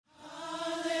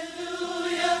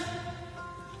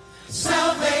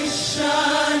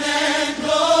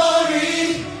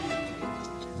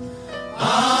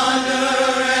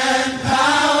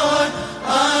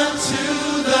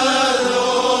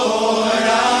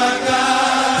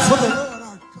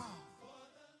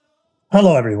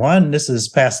Hello, everyone. This is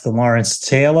Pastor Lawrence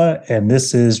Taylor, and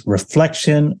this is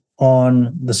Reflection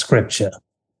on the Scripture.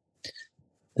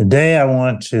 Today, I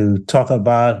want to talk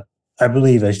about, I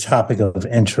believe, a topic of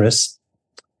interest,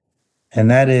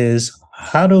 and that is,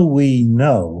 how do we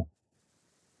know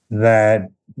that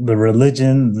the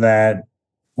religion that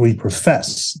we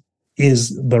profess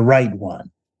is the right one?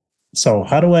 So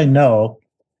how do I know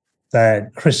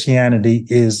that Christianity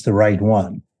is the right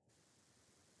one?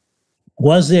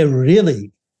 Was there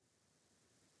really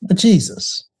a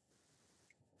Jesus?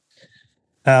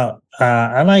 Now,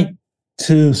 I like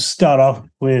to start off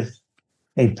with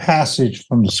a passage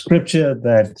from the scripture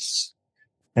that's,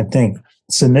 I think,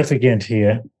 significant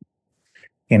here,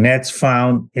 and that's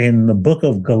found in the book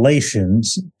of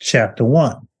Galatians, chapter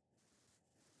 1.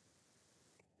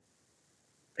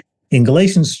 In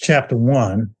Galatians chapter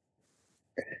 1,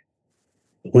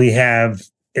 we have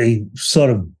a sort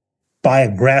of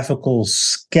biographical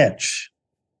sketch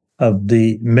of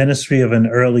the ministry of an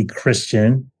early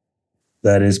Christian,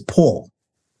 that is Paul.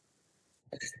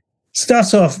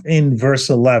 Starts off in verse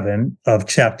 11 of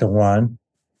chapter 1.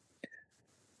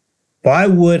 For I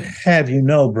would have you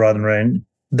know, brethren,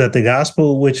 that the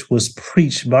gospel which was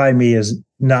preached by me is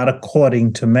not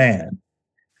according to man.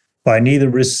 For I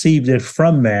neither received it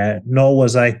from man, nor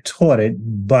was I taught it,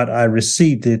 but I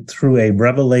received it through a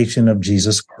revelation of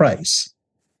Jesus Christ.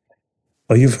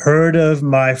 For you've heard of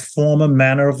my former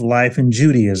manner of life in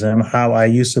Judaism, how I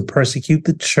used to persecute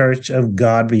the church of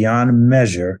God beyond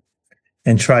measure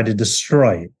and try to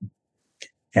destroy it.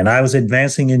 And I was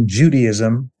advancing in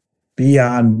Judaism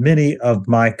beyond many of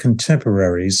my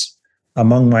contemporaries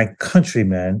among my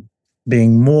countrymen,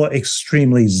 being more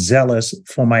extremely zealous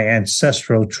for my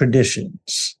ancestral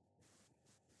traditions.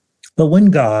 But when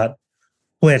God,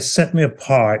 who had set me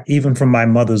apart even from my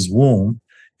mother's womb,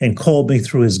 and called me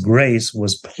through his grace,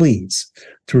 was pleased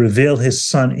to reveal his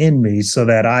Son in me so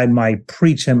that I might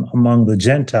preach him among the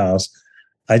Gentiles,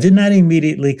 I did not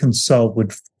immediately consult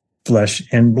with flesh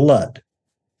and blood,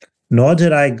 nor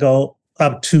did I go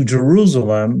up to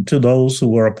Jerusalem to those who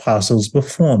were apostles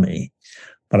before me,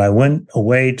 but I went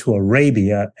away to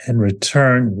Arabia and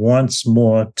returned once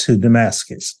more to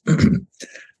Damascus.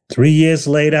 3 years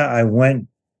later, I went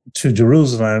to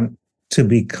Jerusalem to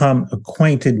become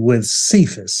acquainted with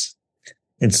Cephas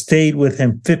and stayed with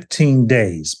him 15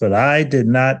 days. But I did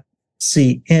not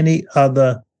see any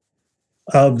other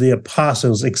of the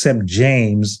apostles except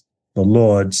James, the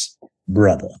Lord's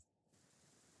brother.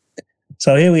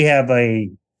 So here we have a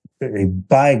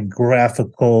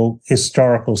biographical,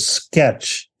 historical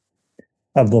sketch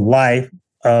of the life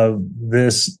of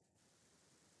this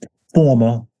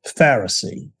former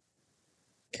Pharisee.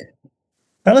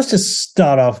 Now, let's just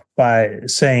start off by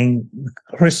saying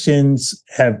Christians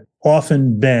have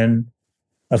often been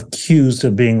accused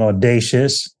of being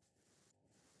audacious.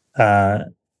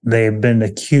 They've been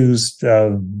accused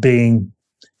of being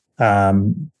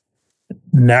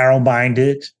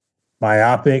narrow-minded,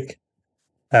 myopic,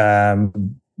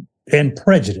 and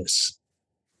prejudiced,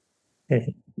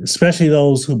 especially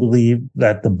those who believe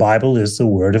that the Bible is the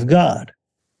Word of God.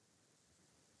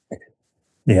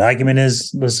 The argument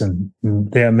is, listen,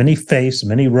 there are many faiths,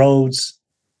 many roads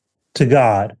to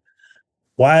God.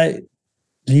 Why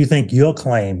do you think your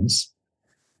claims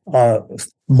are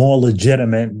more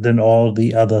legitimate than all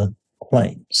the other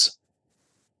claims?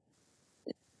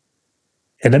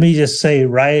 And let me just say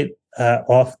right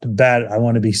off the bat, I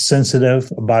want to be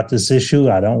sensitive about this issue.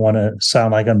 I don't want to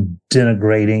sound like I'm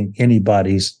denigrating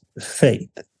anybody's faith.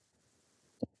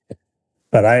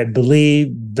 But I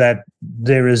believe that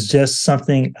there is just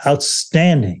something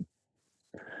outstanding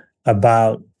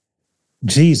about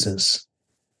Jesus,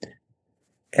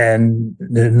 and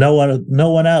no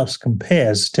one else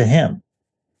compares to him.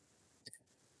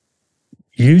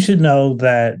 You should know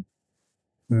that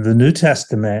the New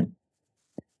Testament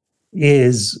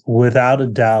is, without a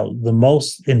doubt, the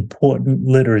most important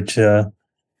literature,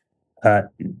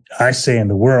 I say in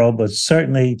the world, but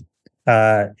certainly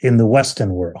in the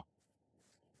Western world.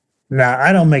 Now,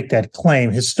 I don't make that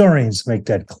claim. Historians make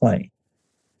that claim.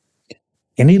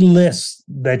 Any list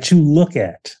that you look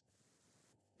at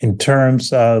in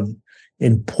terms of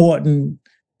important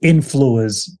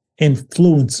influencers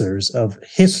of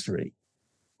history,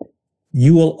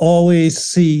 you will always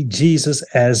see Jesus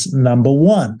as number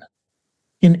one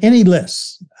in any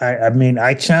list. I mean,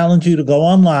 I challenge you to go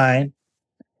online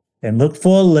and look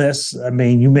for a list. I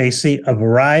mean, you may see a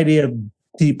variety of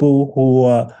people who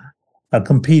are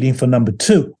competing for number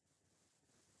two.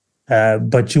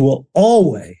 But you will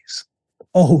always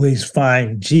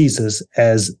find Jesus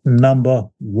as number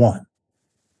one.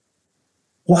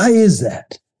 Why is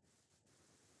that?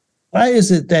 Why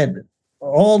is it that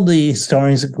all the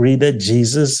historians agree that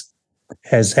Jesus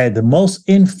has had the most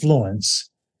influence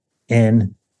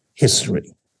in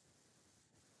history?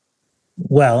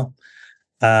 Well,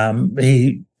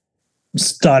 he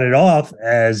started off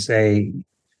as a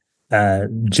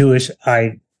Jewish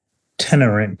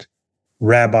itinerant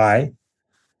rabbi,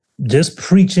 just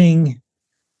preaching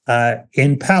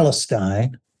in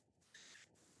Palestine.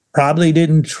 Probably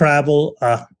didn't travel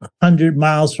 100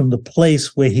 miles from the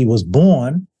place where he was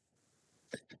born,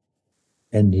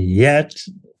 and yet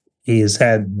he has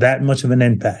had that much of an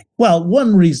impact. Well,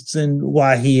 one reason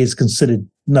why he is considered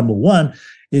number one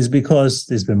is because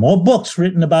there's been more books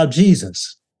written about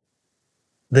Jesus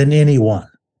than anyone.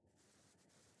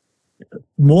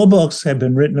 More books have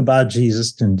been written about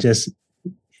Jesus than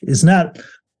it's not,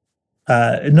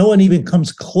 no one even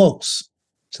comes close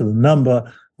to the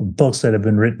number of books that have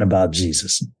been written about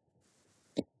Jesus.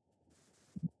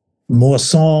 More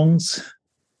songs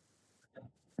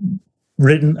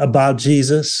written about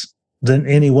Jesus than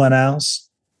anyone else.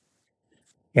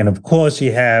 And of course,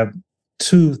 you have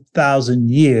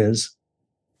 2,000 years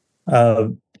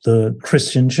of the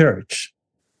Christian church.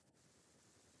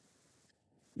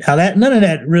 Now, none of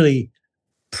that really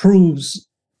proves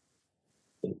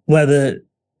whether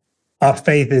our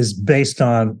faith is based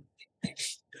on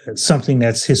something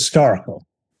that's historical.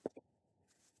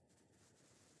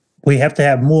 We have to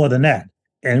have more than that,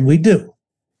 and we do.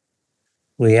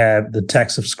 We have the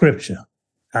text of Scripture.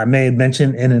 I may have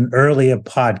mentioned in an earlier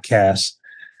podcast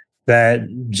that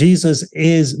Jesus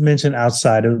is mentioned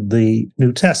outside of the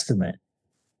New Testament,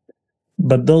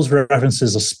 but those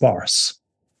references are sparse.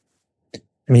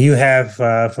 I mean, you have,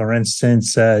 for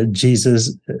instance,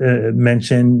 Jesus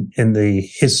mentioned in the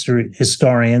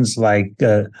historians like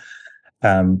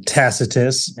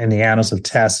Tacitus, in the Annals of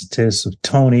Tacitus, of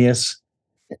Tonius.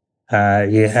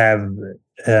 You have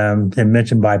him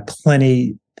mentioned by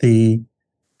Pliny the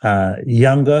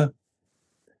Younger,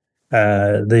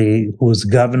 who was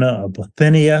governor of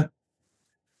Bithynia.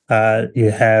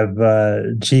 You have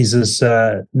Jesus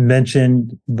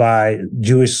mentioned by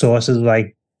Jewish sources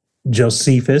like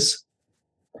Josephus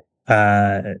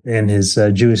in his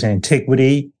Jewish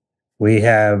Antiquity. We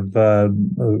have a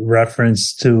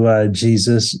reference to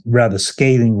Jesus' rather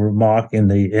scathing remark in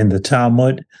the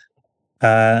Talmud.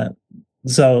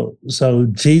 So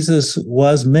Jesus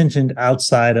was mentioned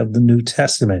outside of the New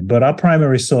Testament, but our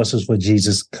primary sources for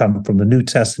Jesus come from the New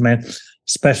Testament,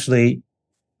 especially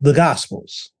the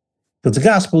Gospels. Because the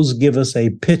Gospels give us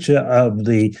a picture of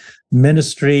the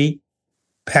ministry,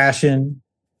 passion,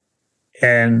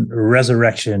 and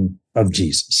resurrection of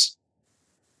Jesus.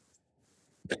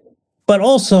 But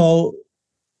also,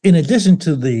 in addition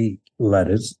to the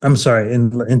letters,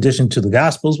 in addition to the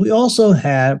Gospels, we also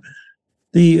have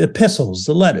the epistles,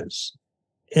 the letters.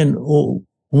 And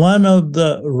one of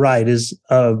the writers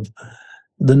of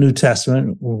the New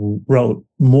Testament, who wrote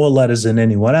more letters than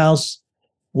anyone else,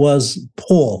 was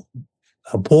Paul.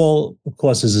 Paul, of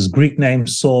course, is his Greek name.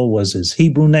 Saul was his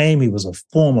Hebrew name. He was a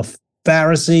former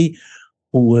Pharisee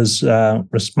who was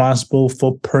responsible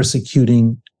for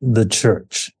persecuting the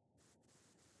church.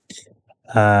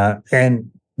 And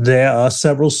there are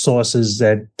several sources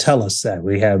that tell us that.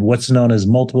 We have what's known as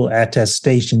multiple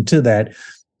attestation to that.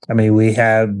 I mean, we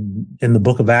have in the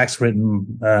book of Acts written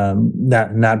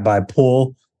not by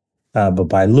Paul, but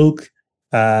by Luke.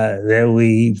 There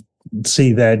we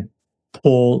see that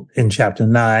Paul in chapter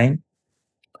 9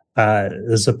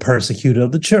 is a persecutor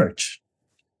of the church.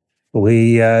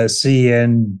 We see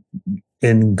in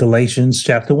Galatians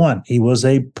chapter 1, he was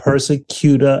a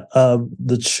persecutor of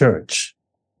the church.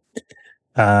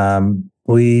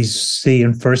 We see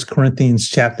in 1 Corinthians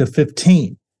chapter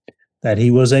 15 that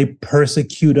he was a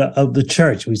persecutor of the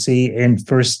church. We see in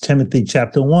 1 Timothy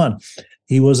chapter 1,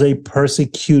 he was a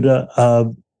persecutor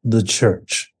of the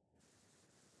church.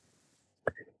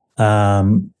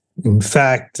 In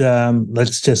fact,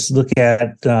 let's just look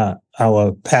at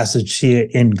our passage here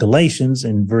in Galatians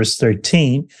in verse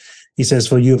 13. He says,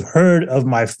 "For you've heard of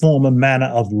my former manner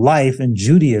of life in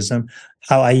Judaism,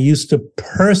 how I used to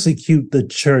persecute the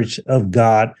church of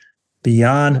God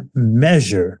beyond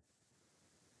measure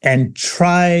and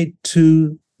try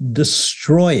to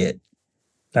destroy it."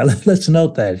 Now, let's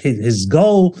note that his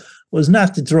goal was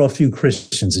not to throw a few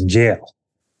Christians in jail.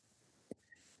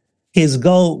 His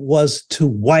goal was to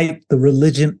wipe the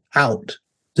religion out,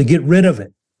 to get rid of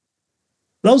it.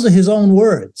 Those are his own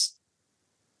words.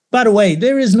 By the way,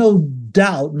 there is no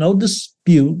doubt, no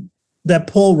dispute that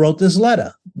Paul wrote this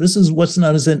letter. This is what's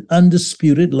known as an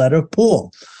undisputed letter of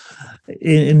Paul.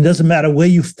 it doesn't matter where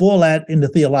you fall at in the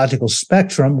theological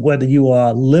spectrum, whether you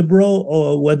are liberal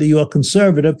or whether you are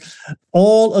conservative,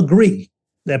 all agree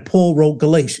that Paul wrote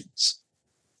Galatians.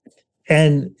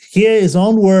 And here his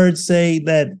own words say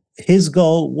that his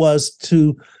goal was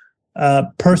to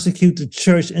persecute the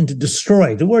church and to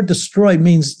destroy. The word destroy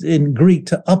means in Greek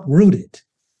to uproot it,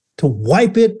 to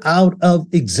wipe it out of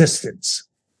existence.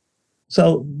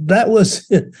 So that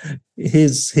was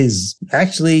his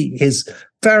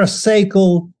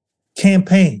Pharisaical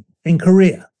campaign in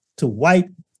Korea, to wipe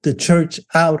the church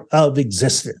out of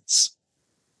existence.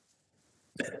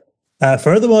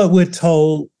 Furthermore, we're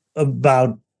told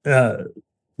about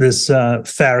this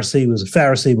Pharisee. He was a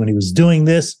Pharisee when he was doing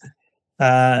this,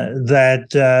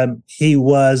 that he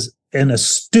was an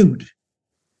astute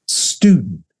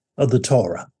student of the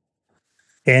Torah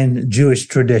and Jewish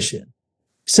tradition.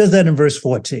 He says that in verse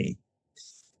 14.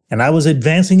 And I was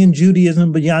advancing in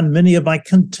Judaism beyond many of my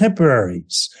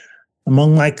contemporaries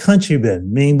among my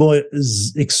countrymen, being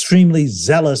extremely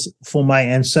zealous for my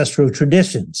ancestral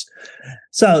traditions.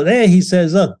 So there he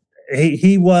says, look,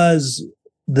 he was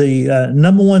the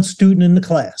number one student in the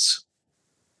class.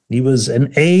 He was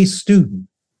an A student.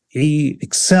 He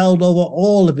excelled over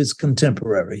all of his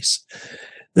contemporaries.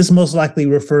 This most likely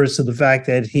refers to the fact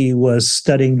that he was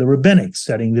studying the rabbinic,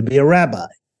 studying to be a rabbi.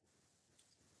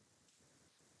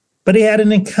 But he had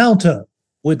an encounter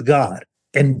with God.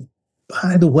 And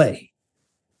by the way,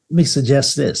 let me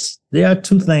suggest this. There are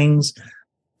two things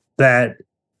that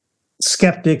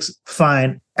skeptics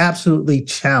find absolutely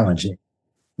challenging,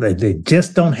 that they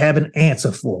just don't have an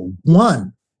answer for.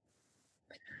 One,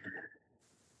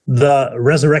 the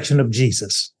resurrection of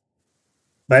Jesus,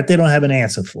 that they don't have an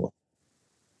answer for.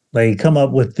 They come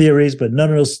up with theories, but none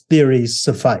of those theories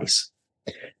suffice.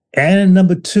 And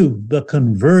number two, the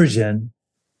conversion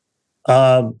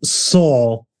of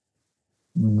Saul,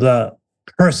 the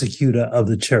persecutor of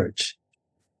the church.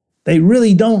 They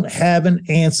really don't have an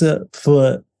answer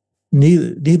for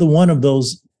neither one of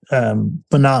those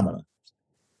phenomena.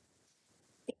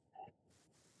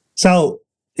 So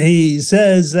he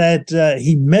says that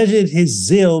he measured his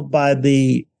zeal by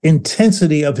the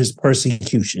intensity of his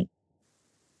persecution.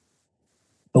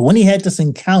 But when he had this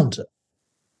encounter,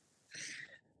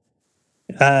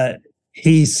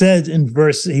 he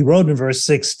wrote in verse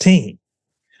 16,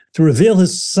 to reveal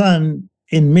his son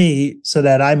in me so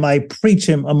that I might preach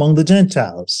him among the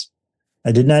Gentiles.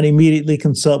 I did not immediately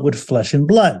consult with flesh and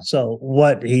blood. So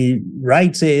what he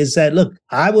writes is that, look,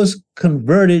 I was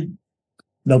converted.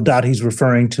 No doubt he's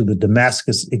referring to the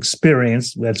Damascus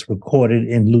experience that's recorded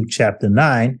in Luke chapter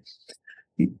 9.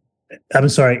 I'm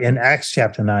sorry, in Acts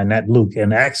chapter 9, not Luke,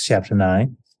 in Acts chapter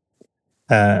 9.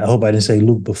 I hope I didn't say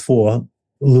Luke before.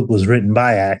 Luke was written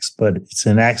by Acts, but it's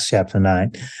in Acts chapter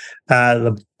 9.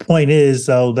 The point is,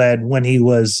 though, that when he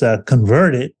was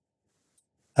converted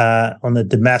on the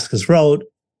Damascus Road,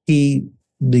 he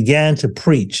began to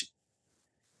preach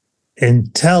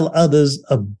and tell others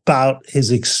about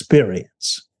his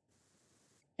experience.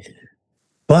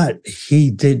 But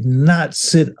he did not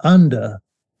sit under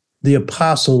the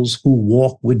apostles who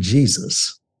walked with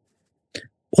Jesus.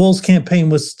 Paul's campaign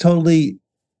was totally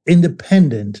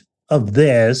independent of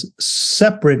theirs,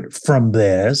 separate from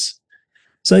theirs.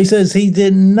 So he says he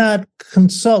did not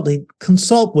consult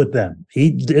with them.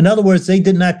 In other words, they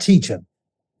did not teach him.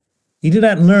 He did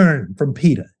not learn from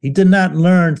Peter. He did not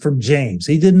learn from James.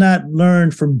 He did not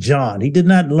learn from John. He did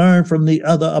not learn from the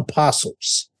other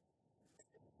apostles.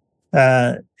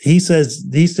 He says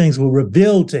these things were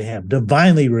revealed to him,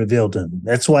 divinely revealed to him.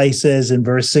 That's why he says in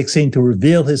verse 16, to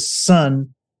reveal his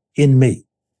son in me.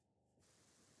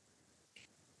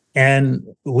 And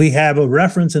we have a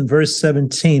reference in verse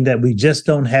 17 that we just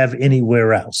don't have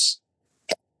anywhere else.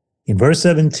 In verse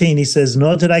 17, he says,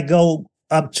 nor did I go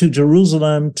up to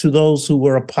Jerusalem to those who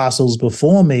were apostles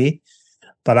before me,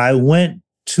 but I went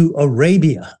to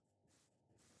Arabia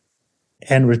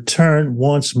and returned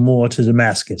once more to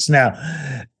Damascus. Now,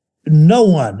 no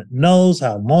one knows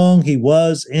how long he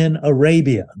was in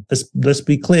Arabia. Let's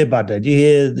be clear about that. You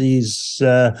hear these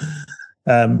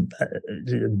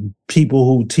people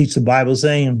who teach the Bible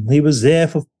saying he was there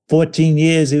for 14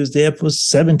 years, he was there for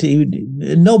 17.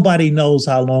 Nobody knows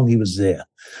how long he was there.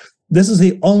 This is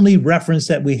the only reference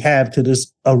that we have to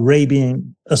this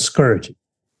Arabian excursion.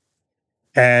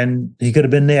 And he could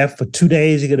have been there for 2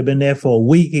 days, he could have been there for a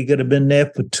week, he could have been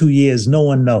there for 2 years. No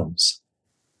one knows.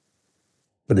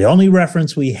 But the only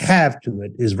reference we have to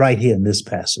it is right here in this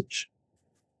passage.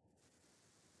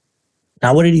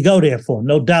 Now, what did he go there for?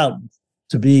 No doubt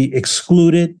to be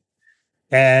excluded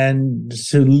and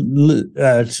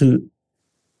to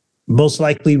most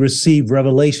likely receive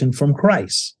revelation from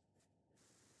Christ.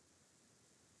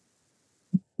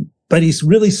 but he's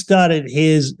really started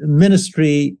his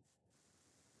ministry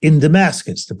in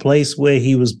Damascus, the place where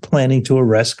he was planning to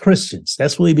arrest Christians.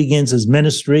 That's where he begins his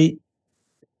ministry.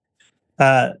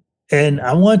 And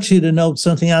I want you to note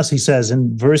something else he says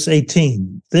in verse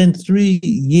 18. Then 3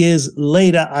 years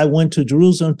later, I went to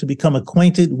Jerusalem to become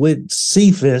acquainted with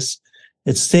Cephas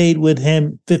and stayed with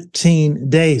him 15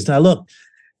 days. Now look,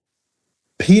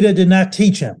 Peter did not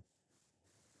teach him.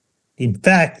 In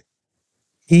fact,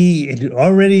 he had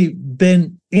already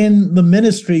been in the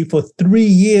ministry for 3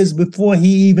 years before he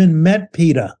even met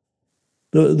Peter.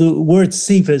 The word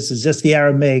Cephas is just the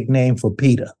Aramaic name for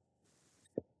Peter.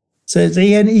 Says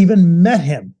he hadn't even met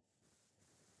him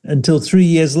until 3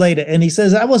 years later. And he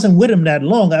says, I wasn't with him that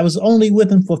long. I was only with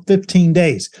him for 15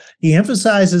 days. He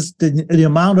emphasizes the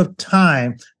amount of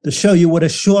time to show you what a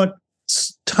short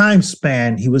time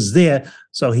span he was there.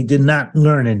 So he did not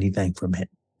learn anything from him.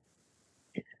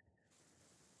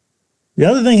 The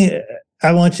other thing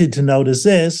I want you to notice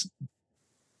is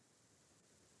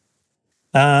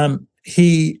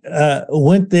he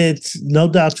went there, no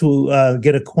doubt, to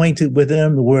get acquainted with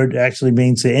him. The word actually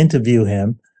means to interview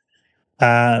him.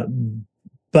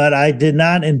 But I did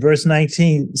not, in verse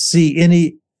 19, see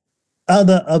any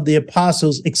other of the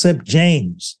apostles except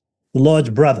James, the Lord's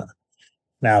brother.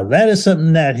 Now, that is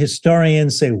something that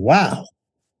historians say, wow,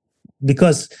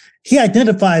 because he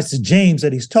identifies the James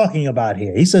that he's talking about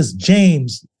here. He says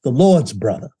James, the Lord's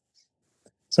brother.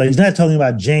 So he's not talking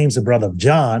about James, the brother of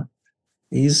John.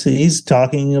 He's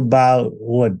talking about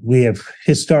what we have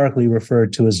historically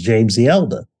referred to as James the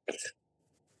Elder.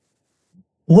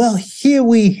 Well, here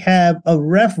we have a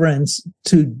reference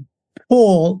to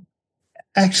Paul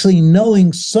actually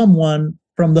knowing someone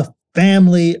from the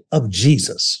family of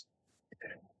Jesus.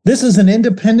 This is an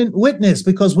independent witness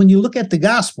because when you look at the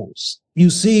Gospels, you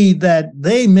see that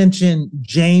they mention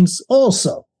James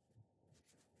also.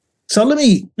 So let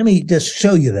me just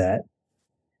show you that.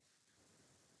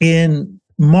 In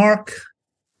Mark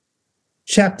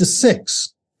chapter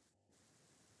 6,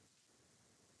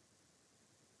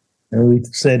 and we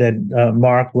say that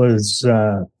Mark was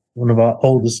one of our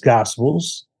oldest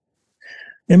Gospels.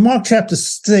 In Mark chapter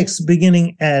 6,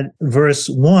 beginning at verse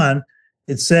 1,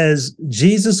 it says,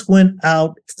 Jesus went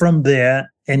out from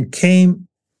there and came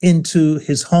into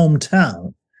his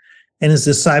hometown, and his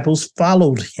disciples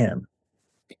followed him.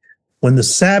 When the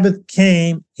Sabbath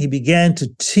came, he began to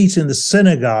teach in the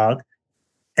synagogue,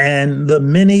 and the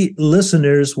many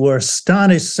listeners were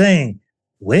astonished, saying,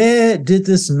 where did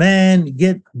this man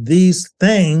get these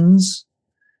things?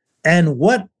 And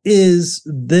what is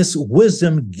this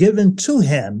wisdom given to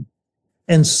him?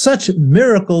 And such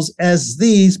miracles as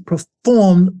these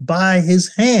performed by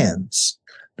his hands.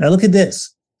 Now look at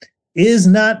this. Is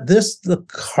not this the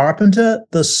carpenter,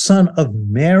 the son of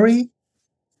Mary,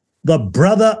 the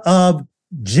brother of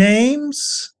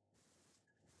James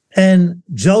and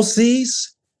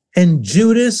Joses and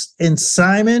Judas and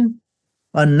Simon?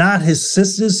 Are not his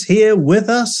sisters here with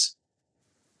us?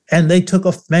 And they took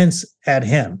offense at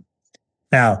him.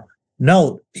 Now,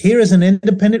 note, here is an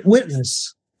independent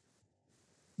witness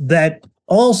that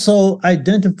also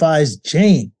identifies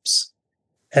James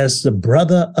as the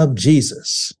brother of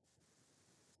Jesus.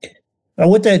 Now,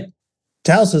 what that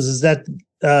tells us is that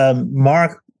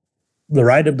Mark, the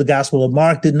writer of the Gospel of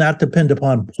Mark, did not depend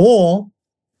upon Paul,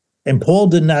 and Paul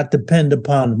did not depend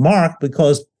upon Mark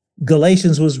because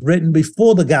Galatians was written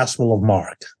before the Gospel of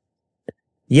Mark.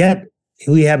 Yet,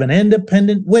 we have an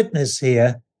independent witness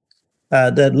here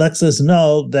that lets us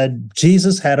know that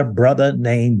Jesus had a brother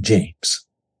named James.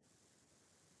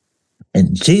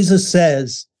 And Paul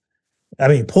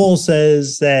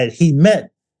says that he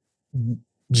met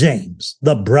James,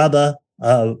 the brother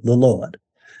of the Lord.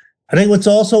 I think what's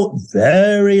also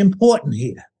very important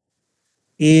here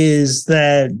is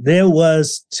that there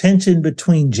was tension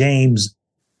between James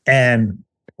and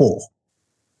Paul,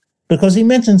 because he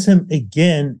mentions him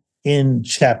again in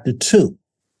chapter 2.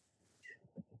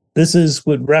 This is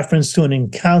with reference to an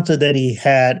encounter that he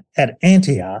had at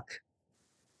Antioch.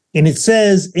 And it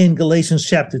says in Galatians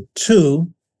chapter 2,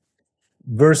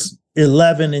 verse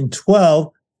 11 and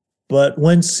 12, but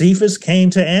when Cephas came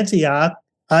to Antioch,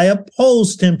 I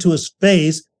opposed him to his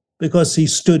face because he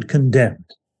stood condemned.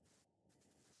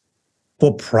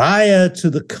 For prior to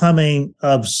the coming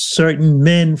of certain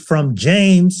men from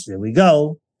James, there we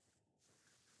go,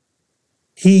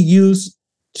 he used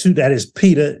to, that is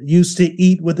Peter, used to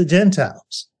eat with the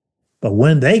Gentiles. But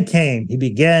when they came, he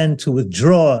began to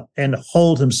withdraw and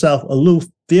hold himself aloof,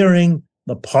 fearing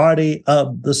the party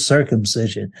of the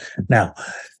circumcision. Now,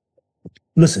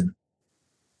 listen,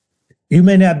 You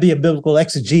may not be a biblical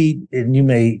exegete, and you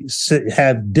may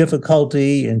have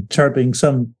difficulty interpreting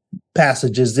some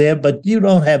passages there, but you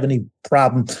don't have any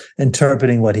problem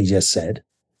interpreting what he just said.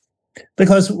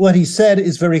 Because what he said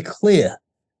is very clear,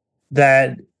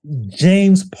 that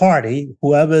James' party,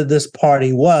 whoever this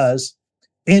party was,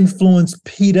 influenced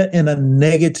Peter in a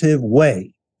negative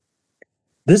way.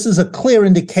 This is a clear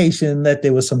indication that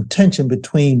there was some tension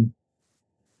between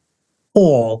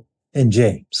Paul and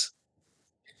James.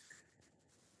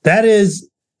 That is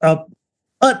of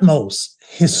utmost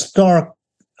historical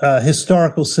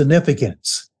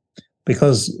significance,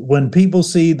 because when people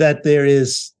see that there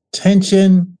is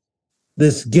tension,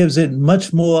 this gives it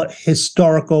much more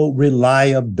historical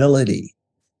reliability.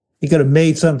 He could have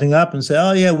made something up and said,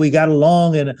 oh yeah, we got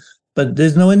along, but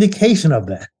there's no indication of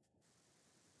that.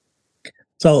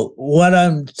 So what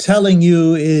I'm telling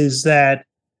you is that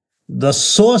the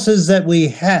sources that we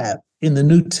have in the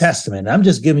New Testament, I'm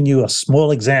just giving you a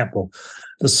small example,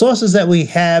 the sources that we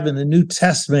have in the New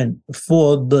Testament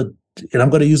for the, and I'm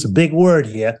going to use a big word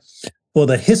here, for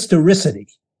the historicity,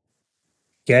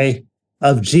 okay,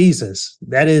 of Jesus.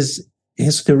 That is,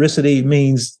 historicity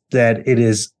means that it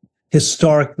is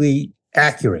historically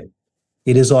accurate.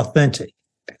 It is authentic.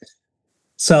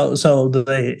 So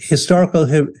the historical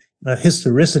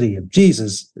historicity of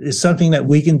Jesus is something that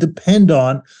we can depend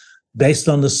on based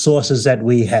on the sources that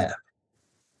we have.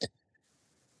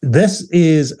 This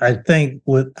is, I think,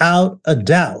 without a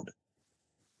doubt,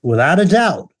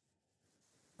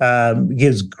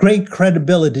 gives great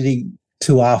credibility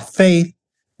to our faith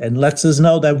and lets us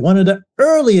know that one of the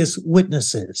earliest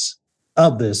witnesses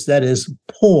of this, that is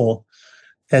Paul,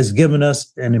 has given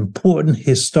us an important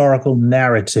historical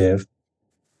narrative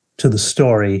to the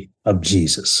story of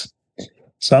Jesus.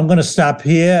 So I'm going to stop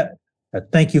here.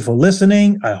 Thank you for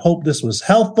listening. I hope this was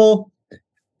helpful.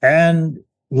 And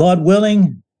Lord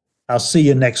willing, I'll see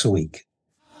you next week.